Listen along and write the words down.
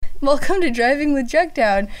Welcome to Driving with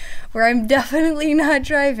Jugtown, where I'm definitely not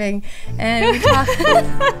driving, and we talk...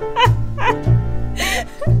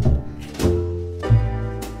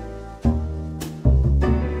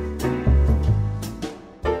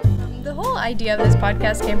 The whole idea of this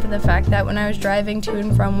podcast came from the fact that when I was driving to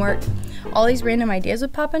and from work, all these random ideas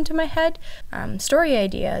would pop into my head, story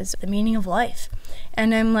ideas, the meaning of life.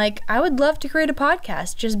 And I'm like, I would love to create a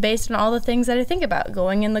podcast just based on all the things that I think about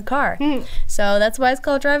going in the car. So that's why it's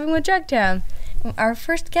called Driving with Jugtown. Our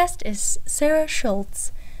first guest is Sarah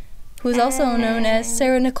Schultz, who's also known as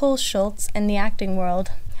Sarah Nicole Schultz in the acting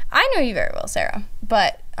world. I know you very well, Sarah,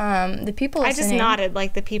 but the people listening... I just nodded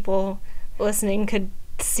like the people listening could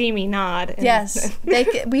see me nod. Yes,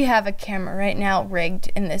 we have a camera right now rigged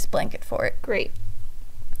in this blanket fort. Great.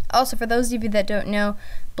 Also, for those of you that don't know,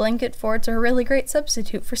 blanket forts are a really great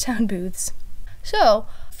substitute for sound booths. So,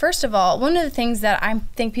 first of all, one of the things that I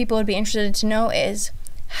think people would be interested to know is,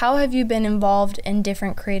 how have you been involved in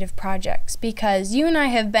different creative projects? Because you and I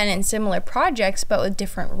have been in similar projects, but with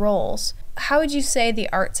different roles. How would you say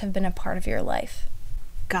the arts have been a part of your life?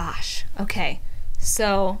 Gosh, okay.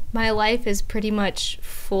 So, my life is pretty much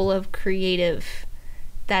full of creative.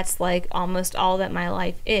 That's like almost all that my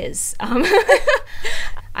life is.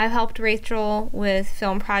 I've helped Rachel with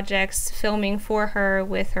film projects, filming for her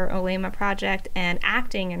with her Olema project, and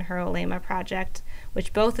acting in her Olema project,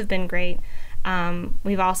 which both have been great.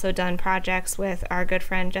 We've also done projects with our good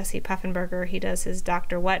friend Jesse Puffenberger. He does his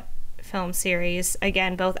Dr. What film series.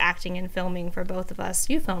 Again, both acting and filming for both of us.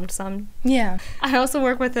 You filmed some. Yeah. I also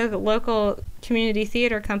work with a local community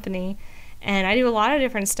theater company, and I do a lot of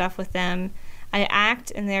different stuff with them. I act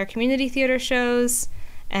in their community theater shows,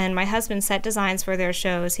 and my husband set designs for their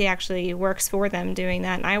shows. He actually works for them doing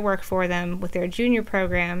that, and I work for them with their junior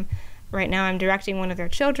program. Right now I'm directing one of their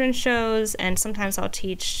children's shows, and sometimes I'll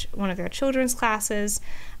teach one of their children's classes.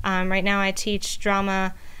 Right now I teach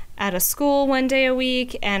drama at a school one day a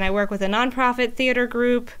week, and I work with a nonprofit theater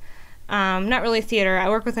group. Not really theater. I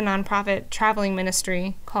work with a nonprofit traveling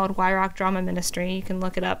ministry called Y-Rock Drama Ministry. You can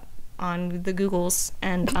look it up on the Googles,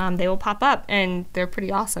 and they will pop up, and they're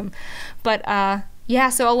pretty awesome. But yeah,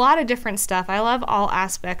 so a lot of different stuff. I love all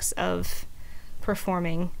aspects of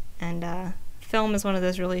performing, and film is one of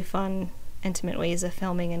those really fun, intimate ways of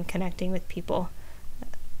filming and connecting with people.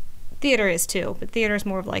 Theater is too, but theater is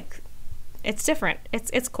more of like, it's different.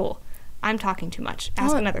 It's cool. I'm talking too much.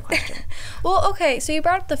 Ask another question. Well, okay, so you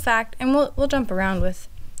brought up the fact, and we'll jump around with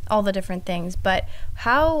all the different things, but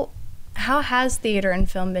how has theater and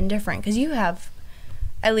film been different? Because you have,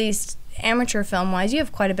 at least amateur film-wise, you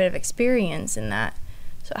have quite a bit of experience in that.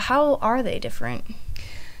 So how are they different?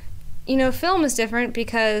 You know, film is different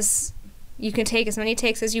because you can take as many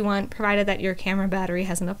takes as you want, provided that your camera battery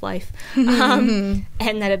has enough life, and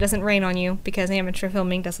that it doesn't rain on you, because amateur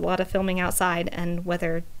filming does a lot of filming outside, and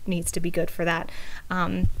weather needs to be good for that.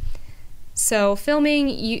 So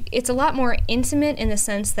filming, it's a lot more intimate in the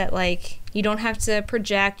sense that, like, you don't have to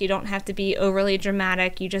project, you don't have to be overly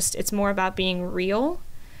dramatic, it's more about being real.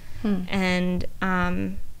 And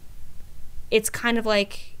it's kind of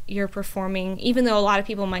like you're performing, even though a lot of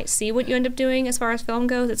people might see what you end up doing as far as film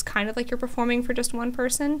goes, it's kind of like you're performing for just one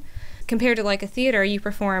person. Compared to like a theater, you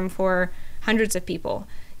perform for hundreds of people,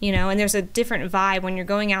 you know, and there's a different vibe when you're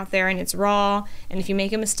going out there and it's raw, and if you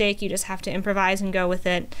make a mistake, you just have to improvise and go with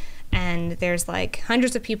it. And there's like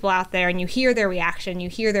hundreds of people out there, and you hear their reaction, you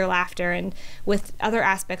hear their laughter, and with other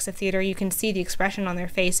aspects of theater, you can see the expression on their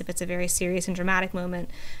face if it's a very serious and dramatic moment.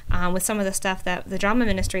 With some of the stuff that the drama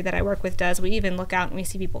ministry that I work with does, we even look out and we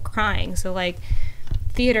see people crying. So like,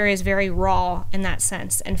 theater is very raw in that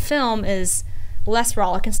sense, and film is less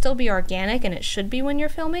raw. It can still be organic, and it should be when you're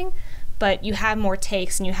filming, but you have more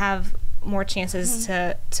takes, and you have more chances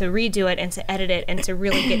to redo it and to edit it and to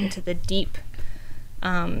really get into the deep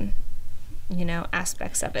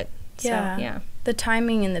aspects of it. Yeah. So, yeah. The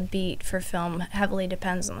timing and the beat for film heavily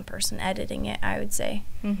depends on the person editing it, I would say.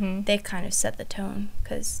 They kind of set the tone,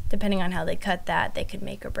 because depending on how they cut that, they could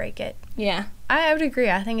make or break it. Yeah. I would agree.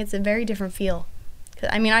 I think it's a very different feel.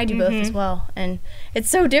 I mean, I do both as well, and it's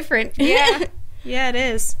so different. Yeah. Yeah, it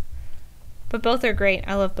is. But both are great.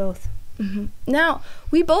 I love both. Now,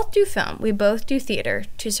 we both do film. We both do theater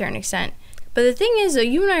to a certain extent. But the thing is, though,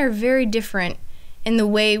 you and I are very different in the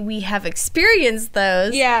way we have experienced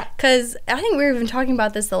those. Yeah. Because I think we were even talking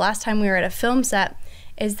about this the last time we were at a film set,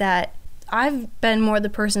 is that I've been more the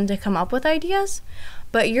person to come up with ideas,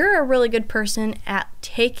 but you're a really good person at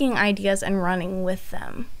taking ideas and running with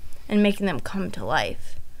them and making them come to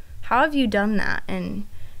life. How have you done that in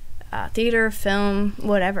theater, film,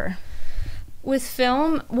 whatever? With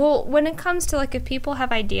film, well, when it comes to, like, if people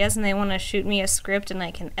have ideas and they want to shoot me a script and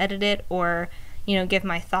I can edit it or, you know, give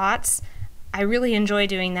my thoughts, I really enjoy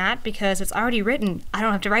doing that because it's already written. I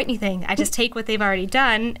don't have to write anything. I just take what they've already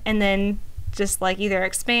done and then just, like, either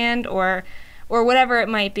expand or whatever it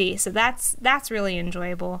might be. So that's really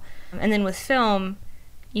enjoyable. And then with film,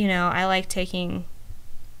 you know, I like taking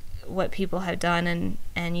what people have done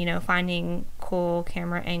and you know, finding cool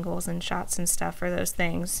camera angles and shots and stuff for those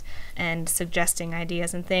things and suggesting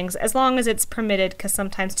ideas and things, as long as it's permitted, because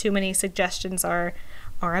sometimes too many suggestions are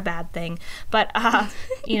a bad thing. But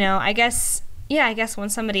you know, I guess when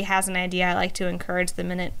somebody has an idea, I like to encourage them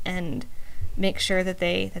in it and make sure that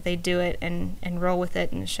they do it and roll with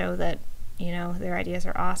it and show that, you know, their ideas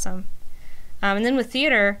are awesome. And then with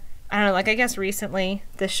theater, I don't know, like, I guess recently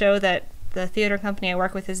the show that the theater company I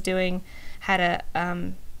work with is doing had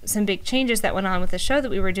some big changes that went on with the show that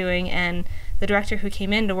we were doing, and the director who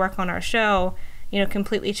came in to work on our show, you know,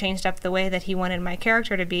 completely changed up the way that he wanted my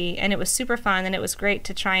character to be, and it was super fun, and it was great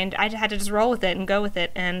to try, and I had to just roll with it and go with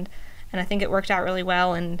it, and I think it worked out really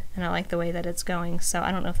well, and I like the way that it's going. So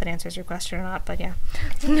I don't know if that answers your question or not, but yeah.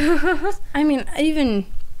 I mean, even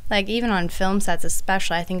on film sets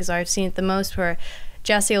especially, I think is where I've seen it the most, where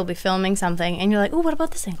Jesse will be filming something and you're like, oh, what about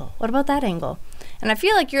this angle? What about that angle? And I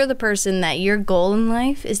feel like you're the person that your goal in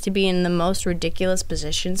life is to be in the most ridiculous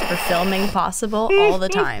positions for filming possible all the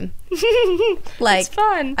time. Like, it's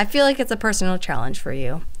fun. I feel like it's a personal challenge for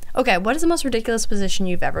you. Okay, what is the most ridiculous position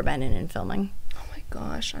you've ever been in filming? Oh my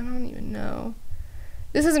gosh, I don't even know.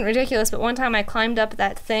 This isn't ridiculous, but one time I climbed up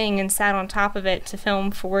that thing and sat on top of it to film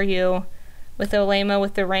for you. With Olema,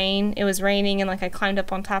 with the rain. It was raining, and, like, I climbed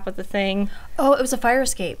up on top of the thing. Oh, it was a fire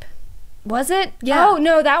escape. Was it? Yeah. Oh,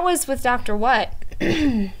 no, that was with Dr. What.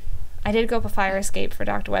 I did go up a fire escape for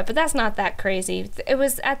Dr. What, but that's not that crazy. It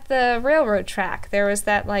was at the railroad track. There was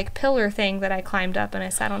that, like, pillar thing that I climbed up, and I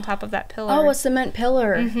sat on top of that pillar. Oh, a cement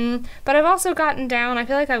pillar. Mm-hmm. But I've also gotten down. I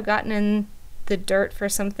feel like I've gotten in the dirt for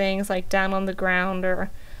some things, like down on the ground,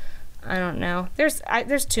 or I don't know.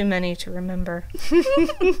 There's too many to remember.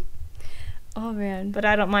 Oh, man. But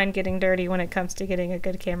I don't mind getting dirty when it comes to getting a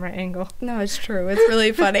good camera angle. No, it's true. It's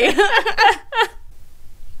really funny. I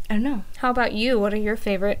don't know. How about you? What are your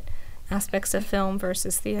favorite aspects of film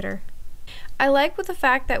versus theater? I like with the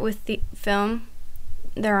fact that with the film,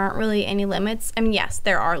 there aren't really any limits. I mean, yes,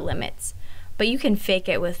 there are limits, but you can fake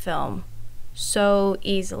it with film so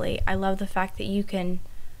easily. I love the fact that you can,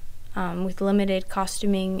 with limited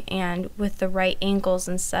costuming and with the right angles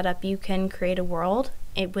and setup, you can create a world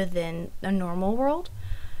within a normal world.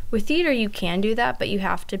 With theater, you can do that, but you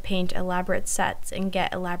have to paint elaborate sets and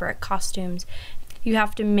get elaborate costumes. You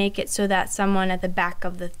have to make it so that someone at the back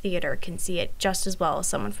of the theater can see it just as well as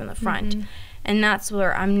someone from the front. Mm-hmm. And that's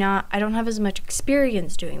where I don't have as much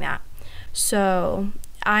experience doing that. So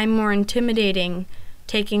I'm more intimidating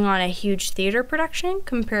taking on a huge theater production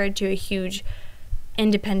compared to a huge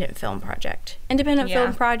independent film project.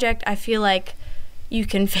 Film project, I feel like you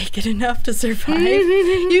can fake it enough to survive.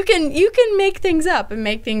 You can make things up and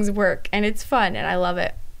make things work, and it's fun, and I love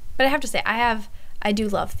it. But I have to say, I do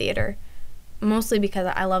love theater, mostly because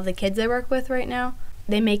I love the kids I work with right now.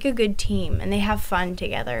 They make a good team, and they have fun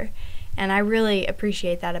together, and I really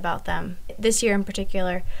appreciate that about them. This year in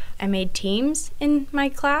particular, I made teams in my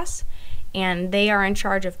class, and they are in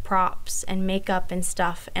charge of props and makeup and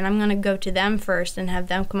stuff, and I'm going to go to them first and have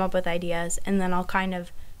them come up with ideas, and then I'll kind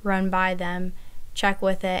of run by them, check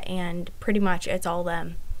with it, and pretty much it's all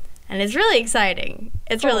them. And it's really exciting.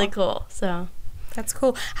 It's really cool. So that's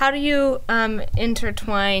cool. How do you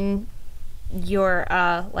intertwine your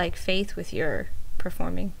like faith with your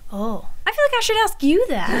performing? Oh, I feel like I should ask you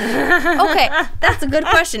that. Okay, that's a good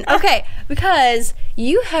question. Okay, because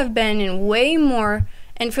you have been in way more,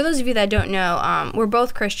 and for those of you that don't know, we're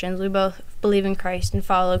both Christians. We both believe in Christ and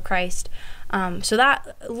follow Christ. So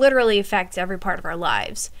that literally affects every part of our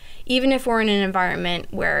lives. Even if we're in an environment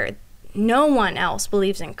where no one else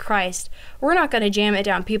believes in Christ, we're not going to jam it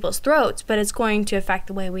down people's throats, but it's going to affect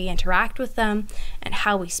the way we interact with them and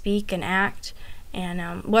how we speak and act,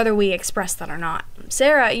 and whether we express that or not.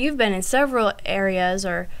 Sarah, you've been in several areas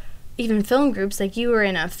or even film groups, like you were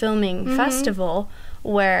in a filming festival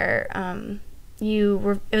where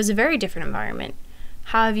it was a very different environment.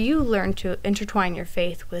 How have you learned to intertwine your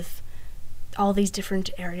faith with all these different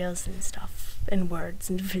areas and stuff and words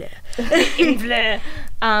and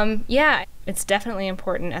yeah, it's definitely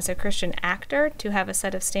important as a Christian actor to have a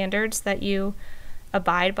set of standards that you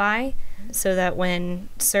abide by, so that when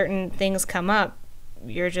certain things come up,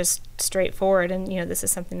 you're just straightforward and, this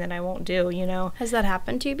is something that I won't do, Has that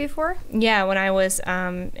happened to you before? Yeah, when I was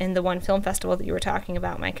in the one film festival that you were talking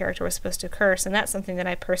about, my character was supposed to curse, and that's something that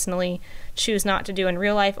I personally choose not to do in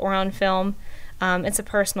real life or on film. It's a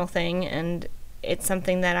personal thing, and it's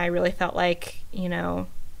something that I really felt like,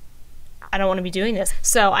 I don't want to be doing this.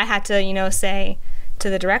 So I had to, say to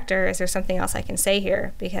the director, is there something else I can say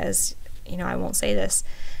here? Because, I won't say this.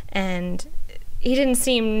 And he didn't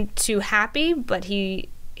seem too happy, but he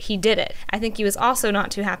did it. I think he was also not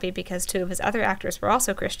too happy because 2 of his other actors were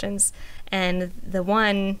also Christians, and the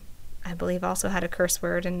one, I believe, also had a curse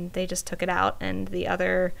word, and they just took it out, and the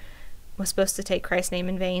other was supposed to take Christ's name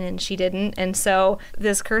in vain, and she didn't. And so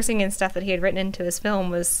this cursing and stuff that he had written into his film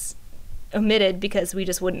was omitted because we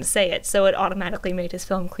just wouldn't say it, so it automatically made his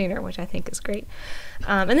film cleaner, which I think is great.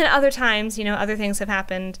 And then other times, other things have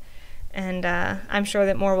happened, and I'm sure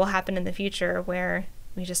that more will happen in the future where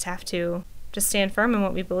we just have to just stand firm in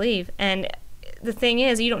what we believe. And the thing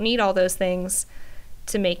is, you don't need all those things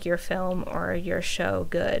to make your film or your show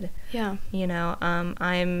good. Yeah.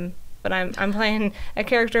 I'm playing a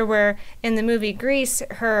character where in the movie Grease,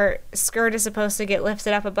 her skirt is supposed to get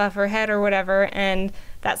lifted up above her head or whatever, and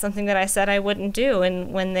that's something that I said I wouldn't do.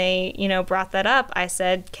 And when they, brought that up, I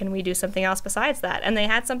said, can we do something else besides that? And they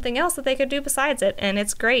had something else that they could do besides it, and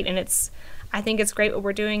it's great, and I think it's great what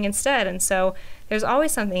we're doing instead. And so there's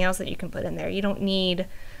always something else that you can put in there. You don't need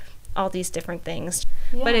all these different things.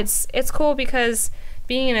 Yeah. But it's cool because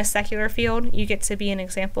being in a secular field, you get to be an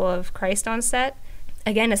example of Christ on set.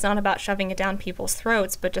 Again, it's not about shoving it down people's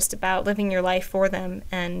throats, but just about living your life for them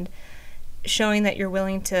and showing that you're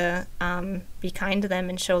willing to be kind to them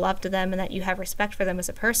and show love to them, and that you have respect for them as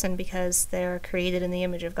a person because they're created in the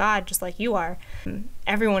image of God just like you are.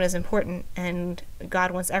 Everyone is important, and God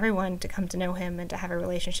wants everyone to come to know him and to have a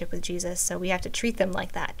relationship with Jesus, so we have to treat them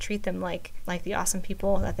like that, treat them like the awesome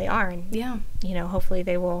people that they are, and hopefully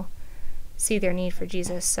they will see their need for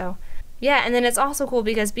Jesus. So yeah, and then it's also cool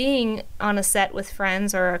because being on a set with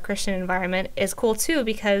friends or a Christian environment is cool too,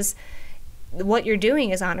 because what you're doing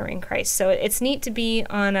is honoring Christ. So it's neat to be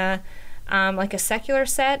on a like a secular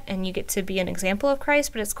set and you get to be an example of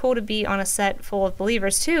Christ, but it's cool to be on a set full of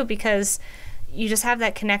believers too, because you just have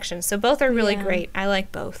that connection. So both are really great. I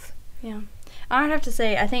like both. Yeah. I would have to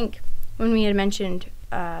say, I think when we had mentioned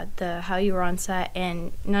how you were on set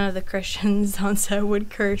and none of the Christians on set would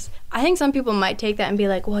curse, I think some people might take that and be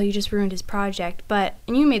like, well, you just ruined his project.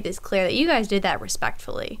 And you made this clear that you guys did that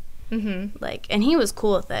respectfully. Mm-hmm. And he was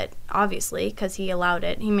cool with it, obviously, because he allowed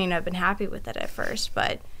it. He may not have been happy with it at first,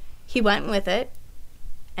 but he went with it,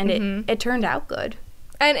 and it turned out good.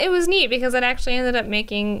 And it was neat because it actually ended up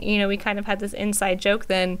making, we kind of had this inside joke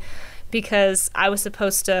then, because I was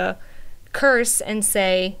supposed to curse and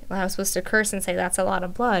say that's a lot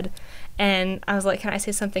of blood. And I was like, can I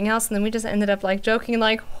say something else? And then we just ended up joking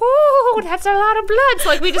oh, that's a lot of blood.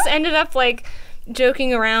 So we just ended up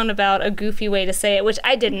joking around about a goofy way to say it, which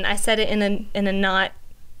I didn't. I said it in a not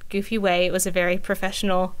goofy way. It was a very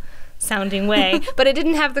professional sounding way, but it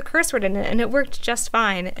didn't have the curse word in it, and it worked just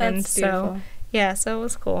fine. That's and beautiful. So yeah, so it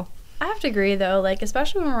was cool. I have to agree though,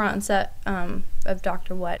 especially when we're on set of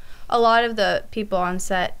Dr. What, a lot of the people on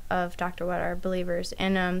set of Dr. What are believers,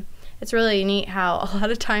 and it's really neat how a lot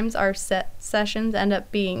of times our set sessions end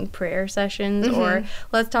up being prayer sessions or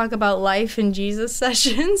let's talk about life and Jesus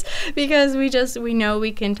sessions, because we know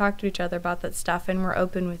we can talk to each other about that stuff and we're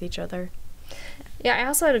open with each other. Yeah, I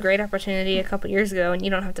also had a great opportunity a couple years ago, and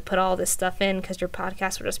you don't have to put all this stuff in because your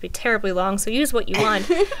podcast would just be terribly long, so use what you want.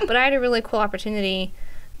 But I had a really cool opportunity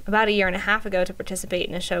about a year and a half ago to participate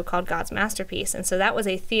in a show called God's Masterpiece. And so that was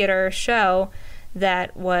a theater show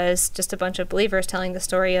that was just a bunch of believers telling the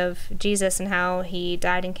story of Jesus and how he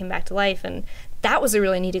died and came back to life. And that was a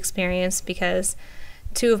really neat experience because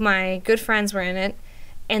 2 of my good friends were in it,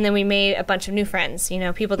 and then we made a bunch of new friends,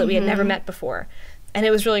 people that we had never met before. And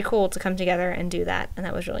it was really cool to come together and do that, and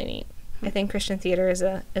that was really neat. I think Christian theater is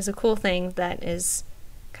a cool thing that is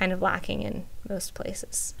kind of lacking in most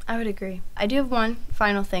places. I would agree. I do have one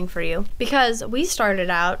final thing for you, because we started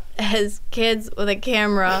out as kids with a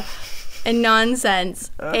camera and nonsense,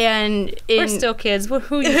 and we're still kids. Who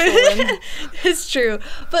are you fooling? It's true.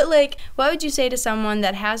 But what would you say to someone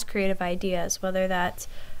that has creative ideas, whether that's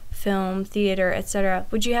film, theater, etc.?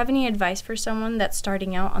 Would you have any advice for someone that's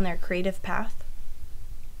starting out on their creative path?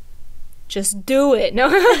 Just do it. No.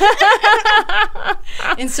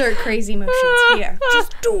 Insert crazy motions here.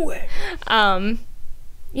 Just do it.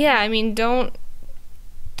 Yeah, I mean, don't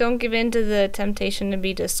give in to the temptation to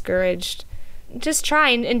be discouraged. Just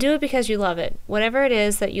try and do it because you love it. Whatever it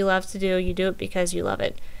is that you love to do, you do it because you love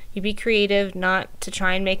it. You be creative not to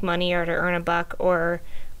try and make money or to earn a buck or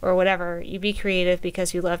whatever. You be creative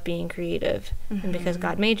because you love being creative and because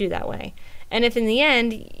God made you that way. And if in the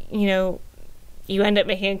end, you know, you end up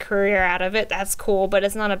making a career out of it, that's cool, but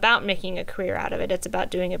it's not about making a career out of it. It's about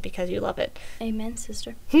doing it because you love it. Amen,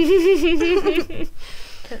 sister. To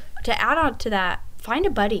add on to that, find a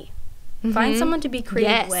buddy. Find someone to be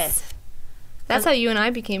creative with. That's how you and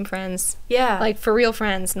I became friends. Yeah. Like, for real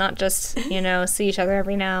friends, not just, you know, see each other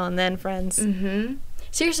every now and then friends.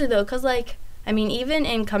 Seriously, though, because, like, I mean, even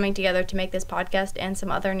in coming together to make this podcast and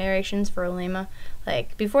some other narrations for Olema,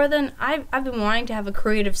 like, before then, I've been wanting to have a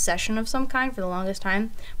creative session of some kind for the longest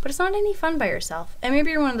time, but it's not any fun by yourself. And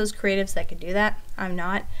maybe you're one of those creatives that could do that. I'm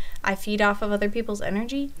not. I feed off of other people's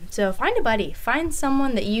energy. So find a buddy. Find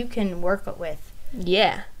someone that you can work with.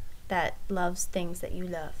 Yeah. That loves things that you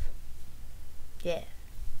love. Yeah.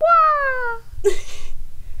 Wah!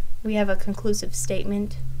 We have a conclusive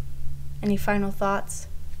statement. Any final thoughts?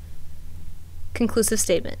 Conclusive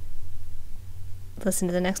statement. Listen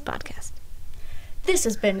to the next podcast. This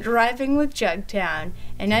has been Driving with Jugtown,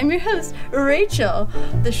 and I'm your host, Rachel,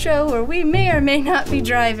 the show where we may or may not be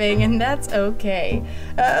driving, and that's okay.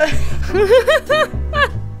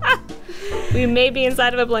 We may be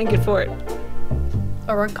inside of a blanket fort.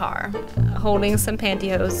 Or a car. Holding some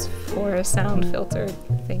pantyhose for a sound filter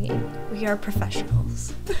thingy. We are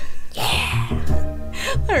professionals. Yeah!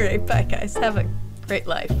 Alright, bye guys. Have a great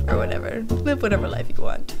life, or whatever. Live whatever life you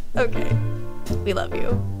want. Okay. We love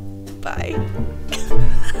you. Bye.